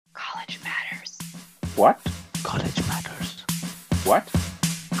What? College matters. What?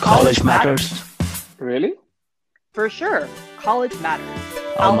 College matters. Really? For sure. College matters.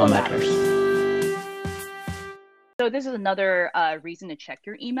 Alma matters. So this is another reason to check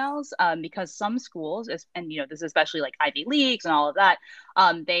your emails because some schools, and this is especially like Ivy Leagues and all of that,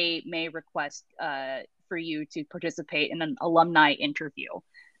 they may request for you to participate in an alumni interview.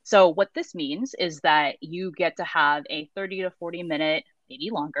 So what this means is that you get to have a 30 to 40 minute,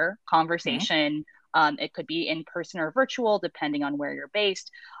 maybe longer, conversation. It could be in person or virtual, depending on where you're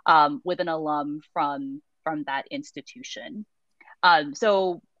based, with an alum from that institution.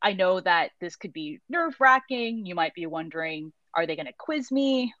 So I know that this could be nerve-wracking. You might be wondering, are they going to quiz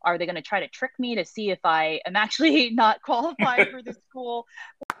me? Are they going to try to trick me to see if I am actually not qualified for this school?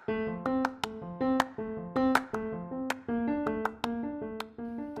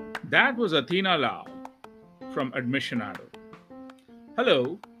 That was Athena Lau from Admissionado.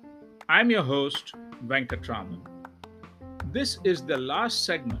 Hello, I'm your host, Venkatraman. This is the last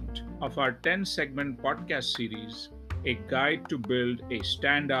segment of our 10-segment podcast series, A Guide to Build a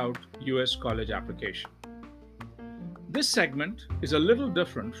Standout U.S. College Application. This segment is a little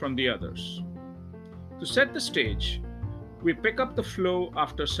different from the others. To set the stage, we pick up the flow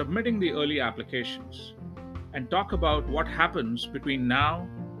after submitting the early applications and talk about what happens between now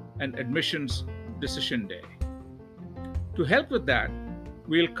and admissions decision day. To help with that,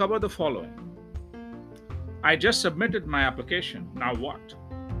 we'll cover the following. I just submitted my application, now what?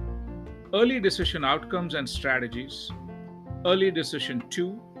 Early decision outcomes and strategies, early decision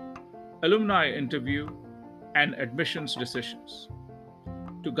 2, alumni interview, and admissions decisions.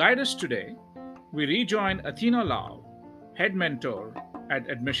 To guide us today, we rejoin Athena Lau, head mentor at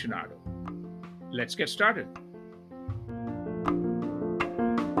Admissionado. Let's get started.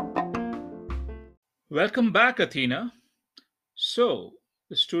 Welcome back, Athena. So,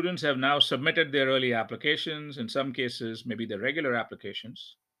 the students have now submitted their early applications, in some cases, maybe their regular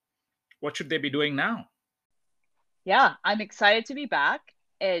applications. What should they be doing now? Yeah, I'm excited to be back.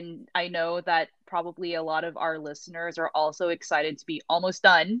 And I know that probably a lot of our listeners are also excited to be almost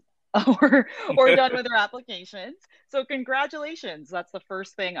done or done with their applications. So congratulations. That's the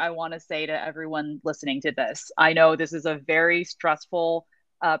first thing I want to say to everyone listening to this. I know this is a very stressful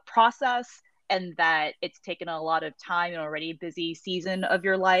process, and that it's taken a lot of time and already busy season of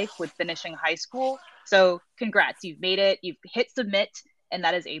your life with finishing high school. So congrats, you've made it, you've hit submit, and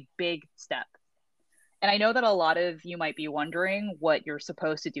that is a big step. And I know that a lot of you might be wondering what you're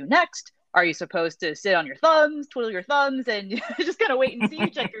supposed to do next. Are you supposed to sit on your thumbs, twiddle your thumbs, and just kind of wait and see,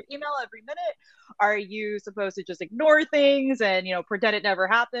 check your email every minute? Are you supposed to just ignore things and, pretend it never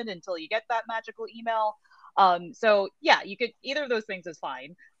happened until you get that magical email? So yeah, you could, either of those things is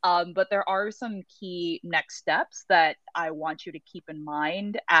fine. But there are some key next steps that I want you to keep in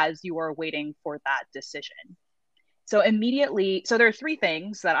mind as you are waiting for that decision. So there are 3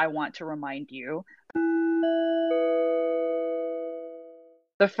 things that I want to remind you.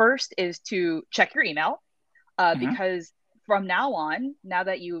 The first is to check your email, because from now on, now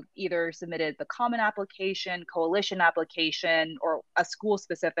that you've either submitted the common application, coalition application, or a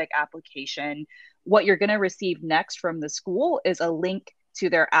school-specific application, what you're going to receive next from the school is a link to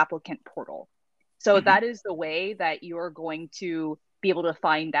their applicant portal. So that is the way that you're going to be able to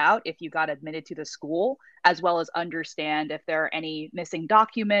find out if you got admitted to the school, as well as understand if there are any missing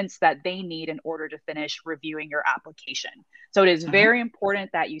documents that they need in order to finish reviewing your application. So it is very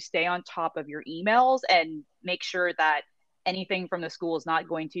important that you stay on top of your emails and make sure that anything from the school is not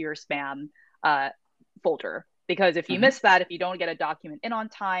going to your spam folder. Because if you miss that, if you don't get a document in on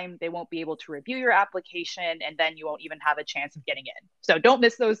time, they won't be able to review your application, and then you won't even have a chance of getting in. So don't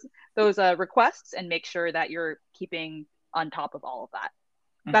miss those requests, and make sure that you're keeping on top of all of that.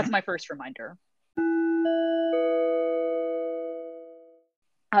 That's my first reminder.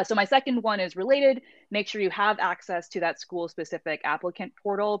 So my second one is related. Make sure you have access to that school-specific applicant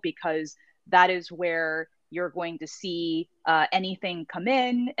portal, because that is where you're going to see anything come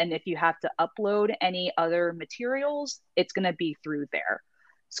in. And if you have to upload any other materials, it's going to be through there.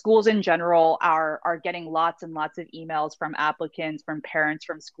 Schools in general are getting lots and lots of emails from applicants, from parents,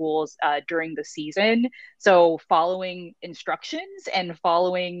 from schools during the season. So following instructions and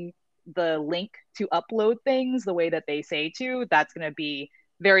following the link to upload things the way that they say to, that's going to be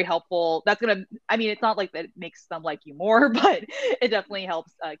very helpful. It's not like that it makes them like you more, but it definitely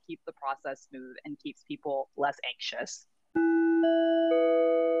helps keep the process smooth and keeps people less anxious.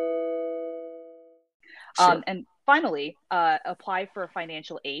 Sure. And finally, apply for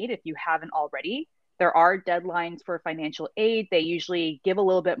financial aid if you haven't already. There are deadlines for financial aid. They usually give a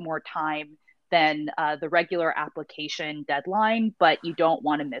little bit more time than the regular application deadline, but you don't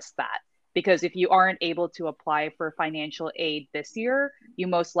want to miss that. because if you aren't able to apply for financial aid this year, you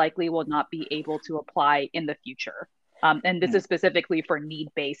most likely will not be able to apply in the future. And this is specifically for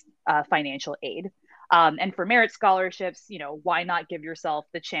need-based financial aid. And for merit scholarships, why not give yourself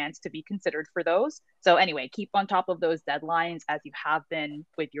the chance to be considered for those? So anyway, keep on top of those deadlines as you have been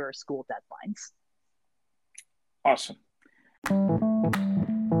with your school deadlines. Awesome.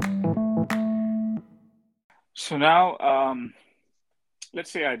 So now,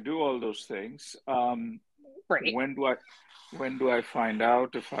 let's say I do all those things. Right. When do I find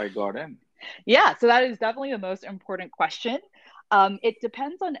out if I got in? Yeah, so that is definitely the most important question. It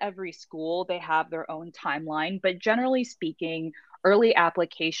depends on every school. They have their own timeline, but generally speaking, early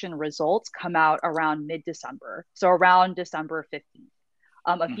application results come out around mid-December, so around December 15th.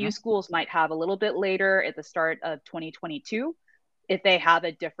 A few schools might have a little bit later at the start of 2022. If they have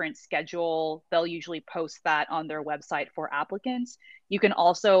a different schedule, they'll usually post that on their website for applicants. You can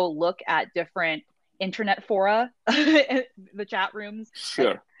also look at different internet fora, the chat rooms.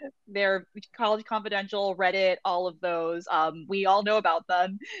 Sure. They're College Confidential, Reddit, all of those. We all know about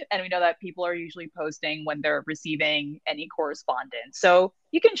them, and we know that people are usually posting when they're receiving any correspondence. So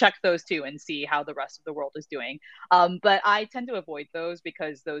you can check those too and see how the rest of the world is doing. But I tend to avoid those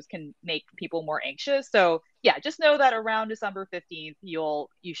because those can make people more anxious. So yeah, just know that around December 15th, you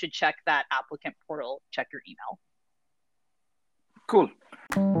should check that applicant portal, check your email. Cool.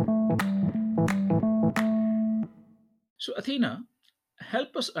 So Athena,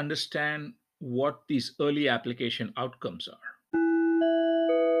 help us understand what these early application outcomes are.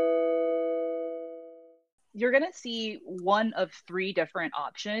 You're going to see one of three different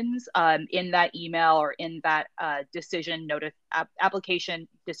options in that email or in that application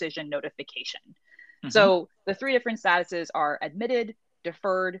decision notification. So the three different statuses are admitted,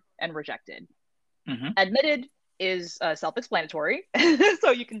 deferred, and rejected. Admitted is self-explanatory, so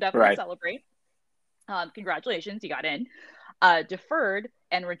you can definitely celebrate. Congratulations, you got in. Deferred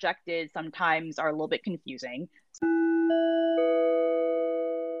and rejected sometimes are a little bit confusing.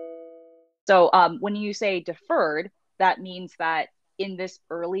 So when you say deferred, that means that in this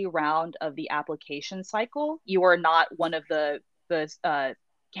early round of the application cycle, you are not one of the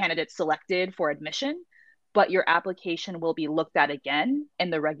candidates selected for admission, but your application will be looked at again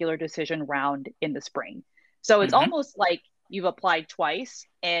in the regular decision round in the spring. So it's almost like you've applied twice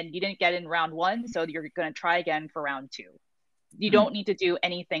and you didn't get in round one, so you're going to try again for round two. You don't need to do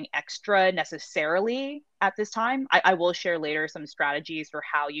anything extra necessarily at this time. I will share later some strategies for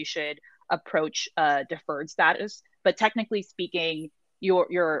how you should approach deferred status, but technically speaking,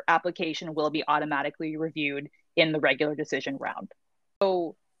 your application will be automatically reviewed in the regular decision round.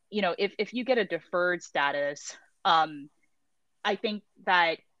 So, if you get a deferred status, I think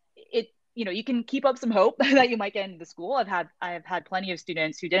that you can keep up some hope that you might get into the school. I have had plenty of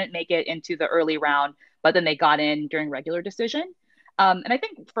students who didn't make it into the early round, but then they got in during regular decision. And I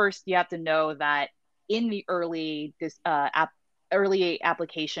think first you have to know that in the early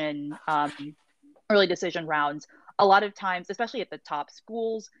application, early decision rounds, a lot of times, especially at the top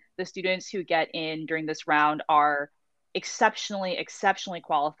schools, the students who get in during this round are exceptionally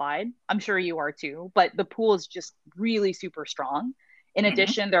qualified. I'm sure you are too, but the pool is just really super strong. In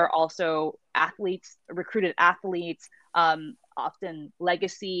addition, there are also recruited athletes, often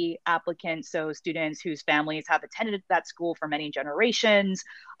legacy applicants, so students whose families have attended that school for many generations.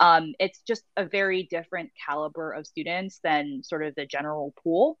 It's just a very different caliber of students than sort of the general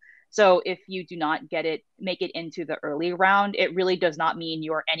pool. So if you do not make it into the early round, it really does not mean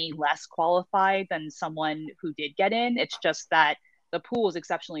you're any less qualified than someone who did get in. It's just that the pool is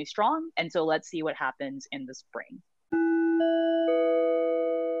exceptionally strong. And so let's see what happens in the spring.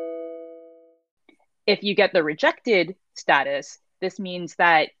 If you get the rejected status, this means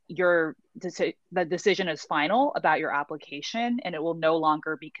that the decision is final about your application, and it will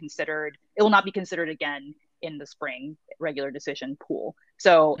not be considered again in the spring regular decision pool.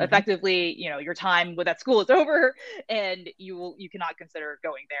 So effectively, your time with that school is over, and you cannot consider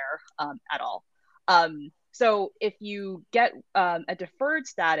going there at all. So if you get a deferred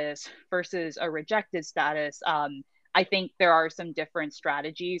status versus a rejected status, I think there are some different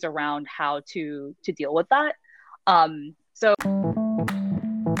strategies around how to deal with that. So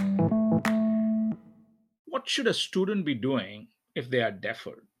what should a student be doing if they are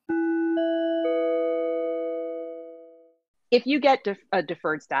deferred? If you get a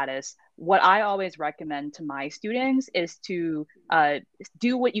deferred status, what I always recommend to my students is to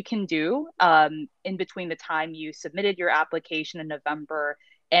do what you can do in between the time you submitted your application in November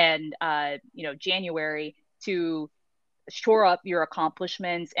and January to shore up your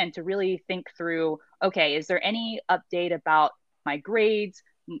accomplishments and to really think through, okay, is there any update about my grades?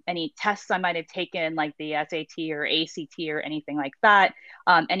 any tests I might have taken, like the SAT or ACT or anything like that,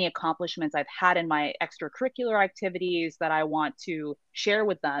 any accomplishments I've had in my extracurricular activities that I want to share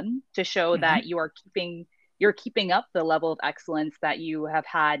with them to show that you're keeping up the level of excellence that you have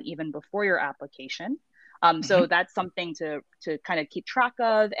had even before your application. So that's something to kind of keep track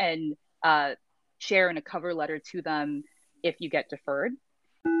of and share in a cover letter to them if you get deferred.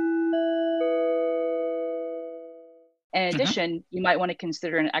 In addition, you might want to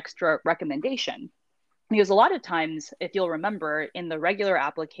consider an extra recommendation, because a lot of times, if you'll remember, in the regular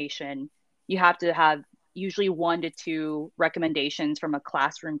application, you have to have usually 1 to 2 recommendations from a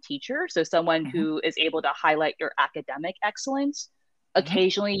classroom teacher. So someone who is able to highlight your academic excellence.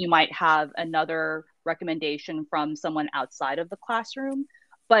 Occasionally, you might have another recommendation from someone outside of the classroom,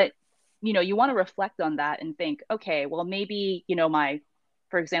 but you want to reflect on that and think, okay, well, maybe,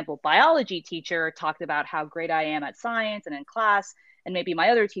 for example, biology teacher talked about how great I am at science and in class, and maybe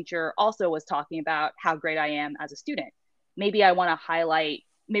my other teacher also was talking about how great I am as a student. Maybe I want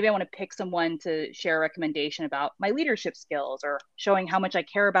to pick someone to share a recommendation about my leadership skills or showing how much I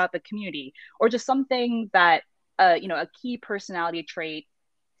care about the community, or just something that, a key personality trait,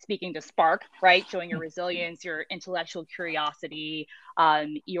 speaking to Spark, right? Showing your resilience, your intellectual curiosity,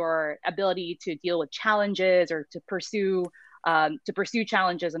 your ability to deal with challenges or to pursue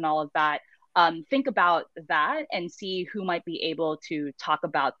challenges and all of that. Think about that and see who might be able to talk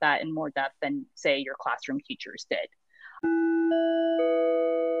about that in more depth than, say, your classroom teachers did.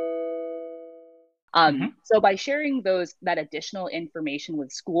 So by sharing that additional information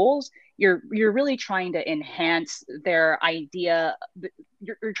with schools, you're really trying to enhance their idea.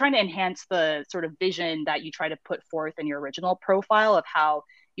 You're trying to enhance the sort of vision that you try to put forth in your original profile of how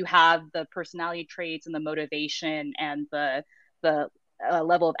you have the personality traits and the motivation and the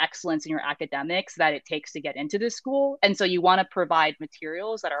level of excellence in your academics that it takes to get into this school. And so you want to provide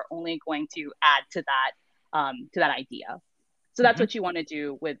materials that are only going to add to that idea. So that's what you want to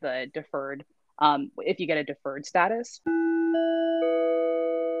do with the deferred, if you get a deferred status.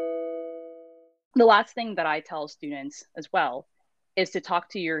 The last thing that I tell students as well is to talk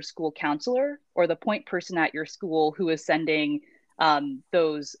to your school counselor or the point person at your school who is sending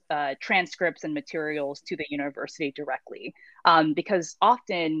those transcripts and materials to the university directly, because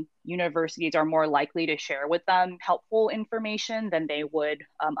often universities are more likely to share with them helpful information than they would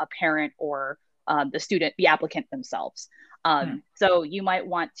a parent or the applicant themselves. So you might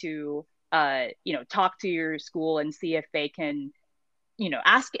want to talk to your school and see if they can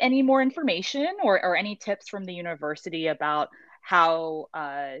ask any more information or any tips from the university about how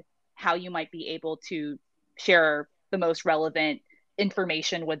you might be able to share the most relevant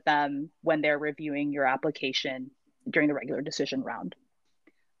information with them when they're reviewing your application during the regular decision round.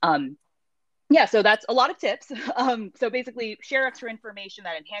 So that's a lot of tips. So basically, share extra information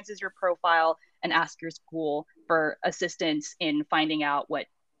that enhances your profile and ask your school for assistance in finding out what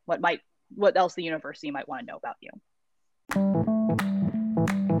else the university might want to know about you.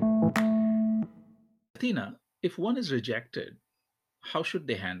 Athena, if one is rejected, how should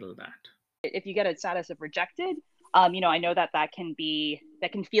they handle that? If you get a status of rejected, I know that can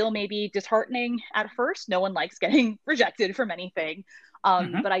feel maybe disheartening at first. No one likes getting rejected from anything.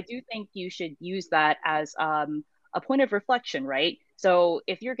 But I do think you should use that as a point of reflection, right? So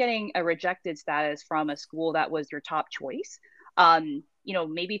if you're getting a rejected status from a school that was your top choice,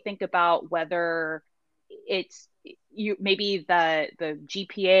 maybe think about whether maybe the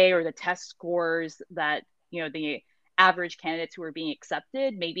GPA or the test scores that, the average candidates who are being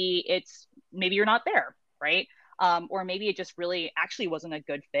accepted, maybe you're not there, right? Or maybe it just really actually wasn't a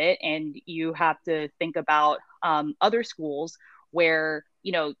good fit, and you have to think about other schools where,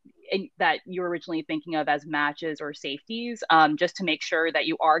 that you're originally thinking of as matches or safeties, just to make sure that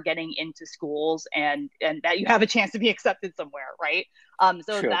you are getting into schools and that you have a chance to be accepted somewhere, right?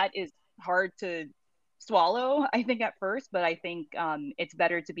 So that is hard to swallow, I think, at first, but I think it's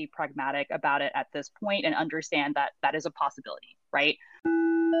better to be pragmatic about it at this point and understand that that is a possibility, right?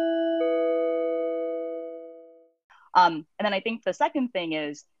 And then I think the second thing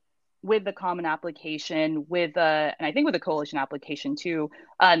is, with the common application, and I think with the coalition application too,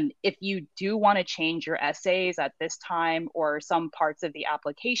 if you do want to change your essays at this time or some parts of the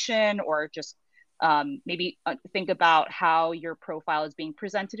application, or just maybe think about how your profile is being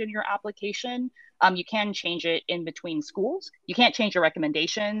presented in your application, you can change it in between schools. You can't change your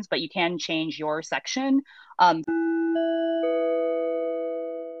recommendations, but you can change your section.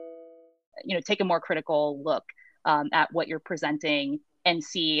 Take a more critical look at what you're presenting and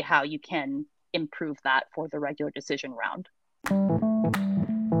see how you can improve that for the regular decision round.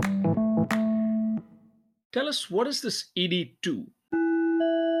 Tell us, what is this ED2?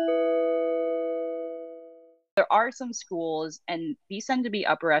 there are some schools, and these tend to be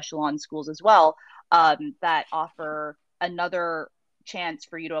upper echelon schools as well, that offer another chance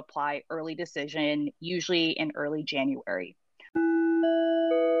for you to apply early decision, usually in early January.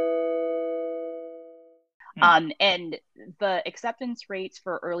 And the acceptance rates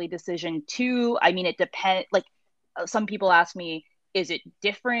for early decision 2, I mean, it depends. Like, some people ask me, is it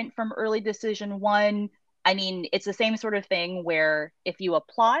different from early decision 1? I mean, it's the same sort of thing where if you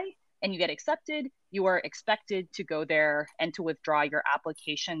apply and you get accepted, you are expected to go there and to withdraw your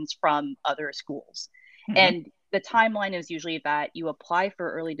applications from other schools. And the timeline is usually that you apply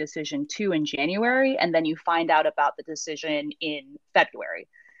for early decision 2 in January, and then you find out about the decision in February.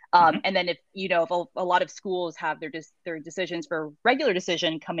 And then if a lot of schools have their decisions for regular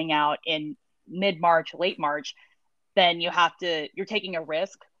decision coming out in mid-March, late March, then you're taking a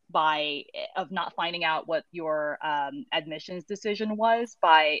risk of not finding out what your admissions decision was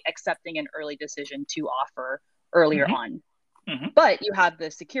by accepting an early decision 2 offer earlier on. But you have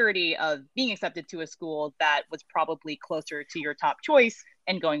the security of being accepted to a school that was probably closer to your top choice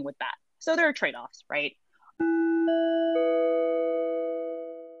and going with that. So there are trade-offs, right?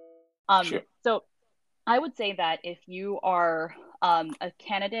 Sure. So I would say that if you are a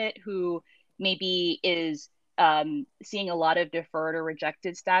candidate who maybe is seeing a lot of deferred or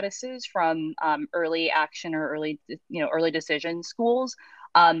rejected statuses from early action or early decision schools,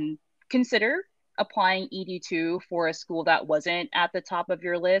 consider applying ED2 for a school that wasn't at the top of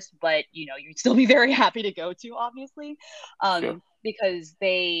your list, but you'd still be very happy to go to, obviously, because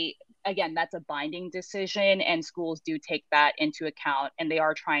again, that's a binding decision, and schools do take that into account, and they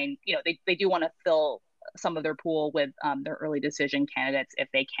are trying, they do want to fill some of their pool with their early decision candidates if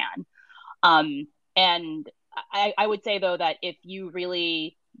they can. And I would say, though, that if you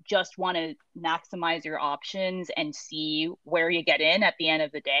really just want to maximize your options and see where you get in at the end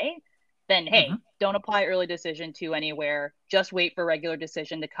of the day, then, hey, don't apply early decision 2 anywhere. Just wait for regular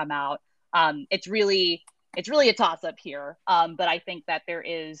decision to come out. It's really a toss-up here. But I think that there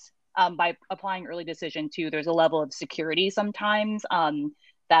is, by applying early decision 2, there's a level of security sometimes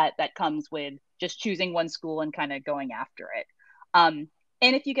that comes with just choosing one school and kind of going after it. And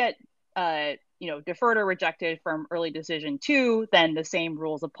if you get deferred or rejected from early decision 2, then the same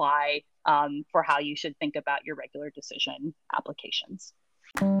rules apply for how you should think about your regular decision applications.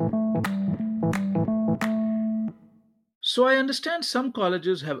 So I understand some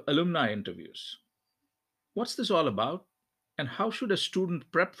colleges have alumni interviews. What's this all about? And how should a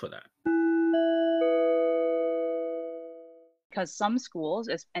student prep for that? Because some schools,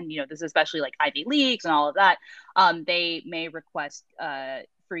 and this is especially like Ivy Leagues and all of that, they may request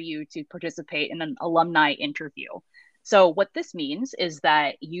for you to participate in an alumni interview. So what this means is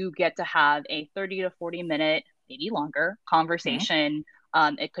that you get to have a 30 to 40 minute, maybe longer, conversation.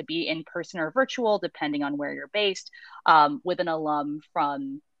 It could be in person or virtual, depending on where you're based, with an alum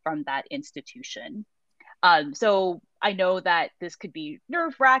from that institution. So I know that this could be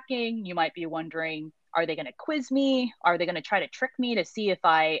nerve-wracking. You might be wondering, are they going to quiz me? Are they going to try to trick me to see if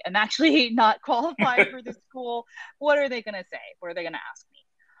I am actually not qualified for the school? What are they going to say? What are they going to ask me?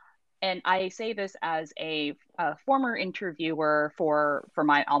 And I say this as a former interviewer for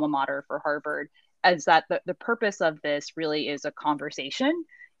my alma mater, for Harvard, as that the purpose of this really is a conversation.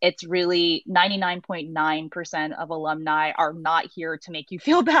 It's really 99.9% of alumni are not here to make you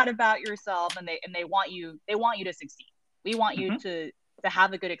feel bad about yourself, and they want you to succeed. We want you to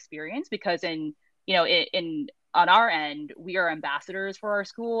have a good experience, because on our end, we are ambassadors for our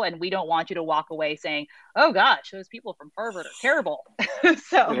school, and we don't want you to walk away saying, "Oh gosh, those people from Harvard are terrible."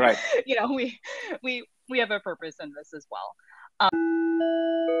 So, Right. we have a purpose in this as well.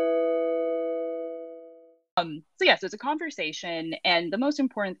 So yes, it's a conversation, and the most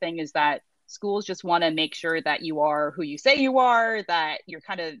important thing is that schools just want to make sure that you are who you say you are, that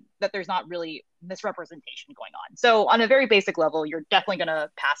that there's not really misrepresentation going on. So on a very basic level, you're definitely going to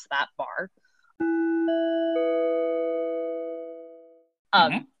pass that bar.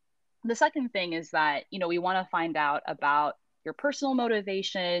 The second thing is that, we want to find out about your personal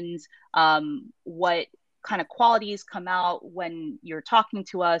motivations, what kind of qualities come out when you're talking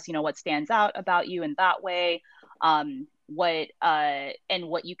to us, what stands out about you in that way, what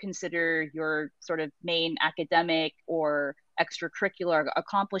you consider your sort of main academic or extracurricular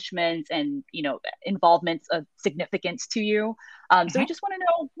accomplishments and, involvements of significance to you. So we just want to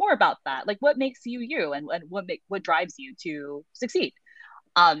know more about that, like what makes you you, and what drives you to succeed.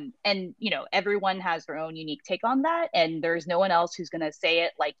 And everyone has their own unique take on that, and there's no one else who's going to say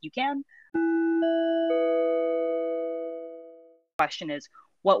it like you can. Question is,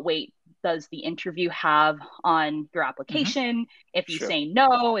 what weight does the interview have on your application? If you say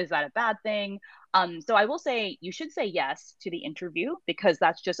no, is that a bad thing? So I will say you should say yes to the interview because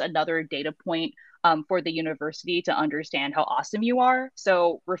that's just another data point for the university to understand how awesome you are.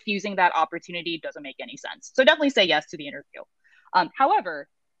 So refusing that opportunity doesn't make any sense. So definitely say yes to the interview. However,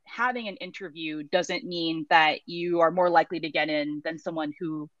 having an interview doesn't mean that you are more likely to get in than someone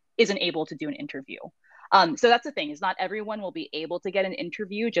who isn't able to do an interview. So that's the thing is not everyone will be able to get an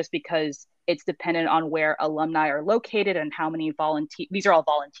interview just because it's dependent on where alumni are located and how many these are all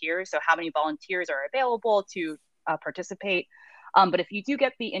volunteers. So how many volunteers are available to participate. But if you do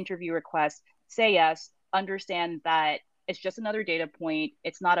get the interview request, say yes, understand that it's just another data point.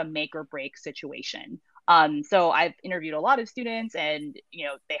 It's not a make or break situation. So I've interviewed a lot of students and,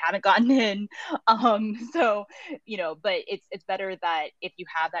 they haven't gotten in. So, but it's better that if you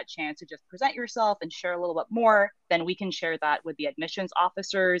have that chance to just present yourself and share a little bit more, then we can share that with the admissions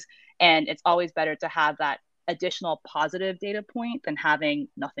officers. And it's always better to have that additional positive data point than having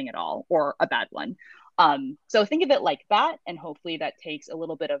nothing at all or a bad one. So think of it like that, and hopefully that takes a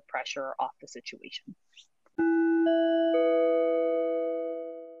little bit of pressure off the situation.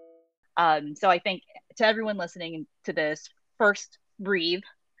 So I think to everyone listening to this, first, breathe.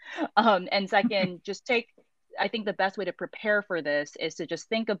 And second, I think the best way to prepare for this is to just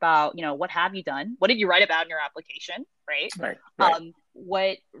think about, what have you done? What did you write about in your application, right? Right.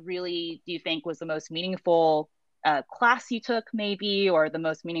 What really do you think was the most meaningful class you took maybe, or the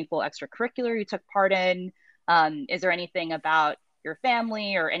most meaningful extracurricular you took part in? Is there anything about your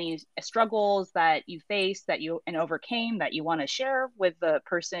family or any struggles that you faced that you overcame that you want to share with the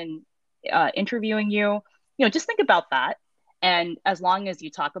person interviewing you? Just think about that. And as long as you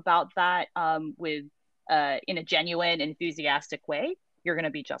talk about that with in a genuine, enthusiastic way, you're going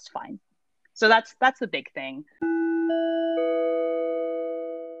to be just fine. So that's the big thing.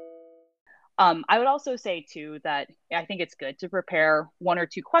 I would also say too that I think it's good to prepare one or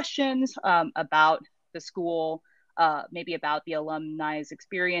two questions about the school, maybe about the alumni's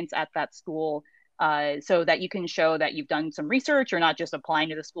experience at that school, so that you can show that you've done some research. You're not just applying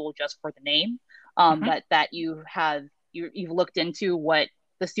to the school just for the name, but that you've looked into what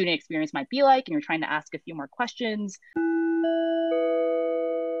the student experience might be like, and you're trying to ask a few more questions.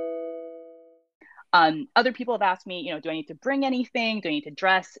 Other people have asked me, do I need to bring anything? Do I need to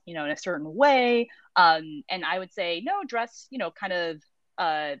dress, in a certain way? And I would say, no, dress, kind of,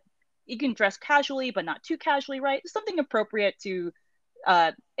 you can dress casually, but not too casually, right? Something appropriate to,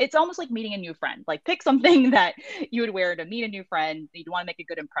 it's almost like meeting a new friend. Like pick something that you would wear to meet a new friend that you want to make a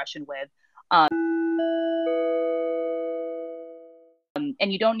good impression with.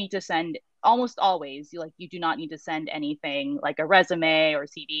 And you don't need to send, almost always, you do not need to send anything like a resume or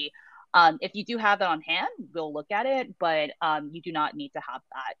CV. If you do have that on hand, we'll look at it, but you do not need to have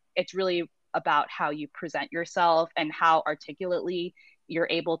that. It's really about how you present yourself and how articulately you're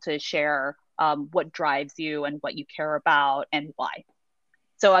able to share what drives you and what you care about and why.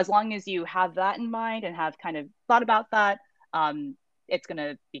 So as long as you have that in mind and have kind of thought about that, it's going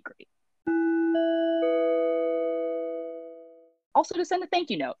to be great. Also to send a thank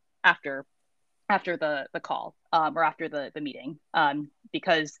you note after the call or after the meeting,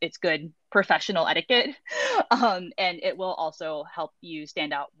 because it's good professional etiquette, and it will also help you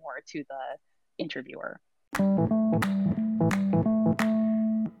stand out more to the interviewer.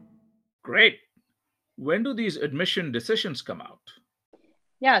 Great. When do these admission decisions come out?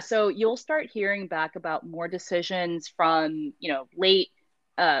 Yeah, so you'll start hearing back about more decisions from, late,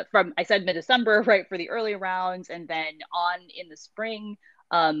 from, I said mid-December, right, for the early rounds, and then on in the spring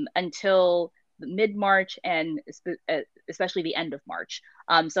until mid-March and especially the end of March.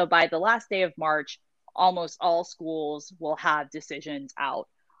 So by the last day of March, almost all schools will have decisions out.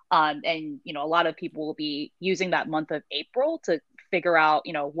 And, a lot of people will be using that month of April to figure out,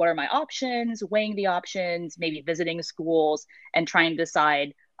 what are my options, weighing the options, maybe visiting schools and trying to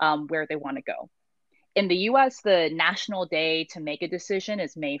decide where they want to go. In the US, the national day to make a decision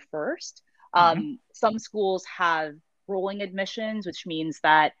is May 1st. Some schools have rolling admissions, which means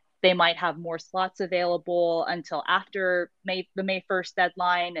that they might have more slots available until after the May 1st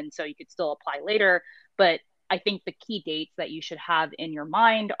deadline. And so you could still apply later. But I think the key dates that you should have in your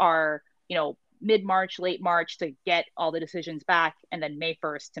mind are, mid-March, late March to get all the decisions back, and then May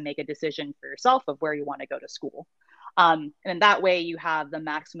 1st to make a decision for yourself of where you want to go to school. And that way you have the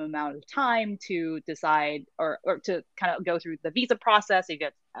maximum amount of time to decide or to kind of go through the visa process. You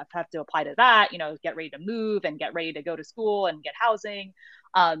have to apply to that, get ready to move and get ready to go to school and get housing.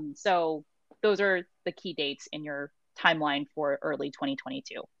 So those are the key dates in your timeline for early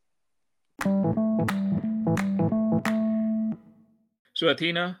 2022. So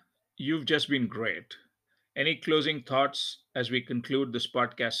Athena, you've just been great. Any closing thoughts as we conclude this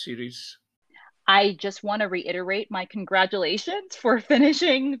podcast series? I just want to reiterate my congratulations for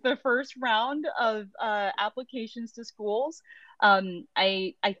finishing the first round of applications to schools.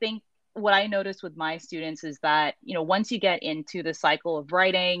 I think what I noticed with my students is that, once you get into the cycle of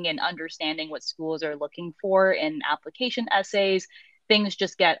writing and understanding what schools are looking for in application essays, things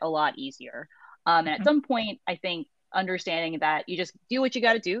just get a lot easier. And at some point, I think understanding that you just do what you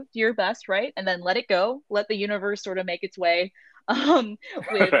got to do your best, right? And then let it go, let the universe sort of make its way with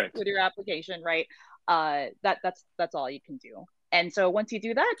Right. with your application, right? That's all you can do. And so once you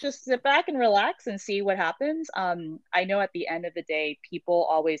do that, just sit back and relax and see what happens. I know at the end of the day, people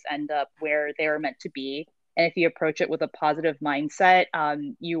always end up where they are meant to be. And if you approach it with a positive mindset,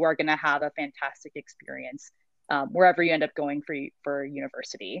 you are going to have a fantastic experience wherever you end up going for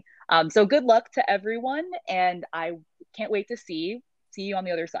university. So good luck to everyone, and I can't wait to see you on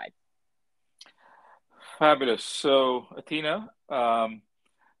the other side. Fabulous. So, Athena,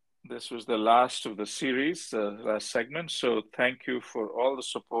 this was the last of the series, the last segment. So, thank you for all the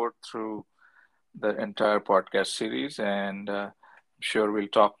support through the entire podcast series. And I'm sure we'll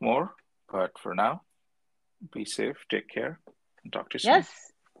talk more. But for now, be safe, take care, and talk to you soon.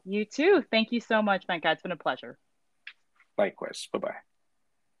 Yes, you too. Thank you so much, Venkat. It's been a pleasure. Likewise. Bye-bye.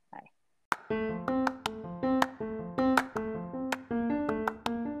 Bye.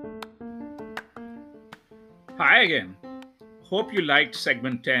 Hi again. Hope you liked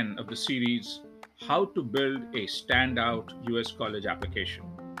segment 10 of the series, How to Build a Standout US College Application.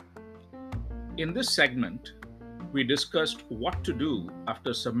 In this segment, we discussed what to do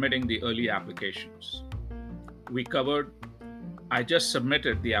after submitting the early applications. We covered, I just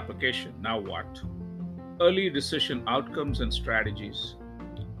submitted the application, now what? Early decision outcomes and strategies,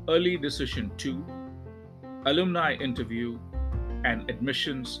 early decision 2, alumni interview, and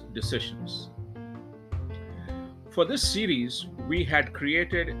admissions decisions. For this series, we had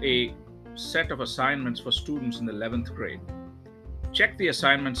created a set of assignments for students in the 11th grade. Check the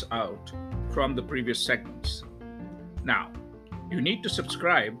assignments out from the previous segments. Now, you need to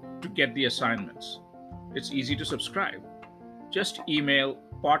subscribe to get the assignments. It's easy to subscribe. Just email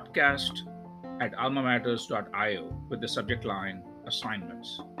podcast@almamatters.io with the subject line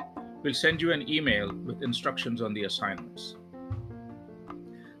assignments. We'll send you an email with instructions on the assignments.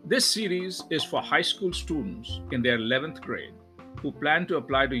 This series is for high school students in their 11th grade who plan to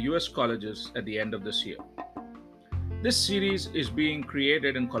apply to US colleges at the end of this year. This series is being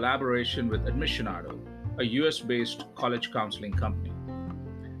created in collaboration with Admissionado, a US-based college counseling company.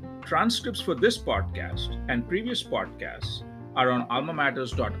 Transcripts for this podcast and previous podcasts are on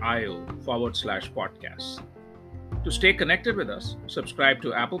almamatters.io/podcasts. To stay connected with us, subscribe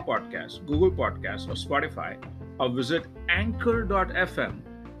to Apple Podcasts, Google Podcasts, or Spotify, or visit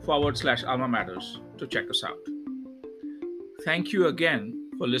anchor.fm/Alma Matters to check us out. Thank you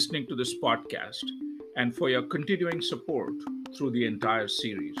again for listening to this podcast and for your continuing support through the entire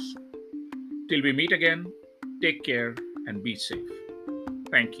series. Till we meet again, take care and be safe.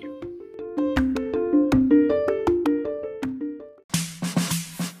 Thank you.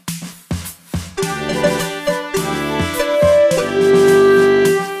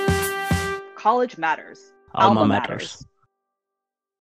 College matters. Alma matters.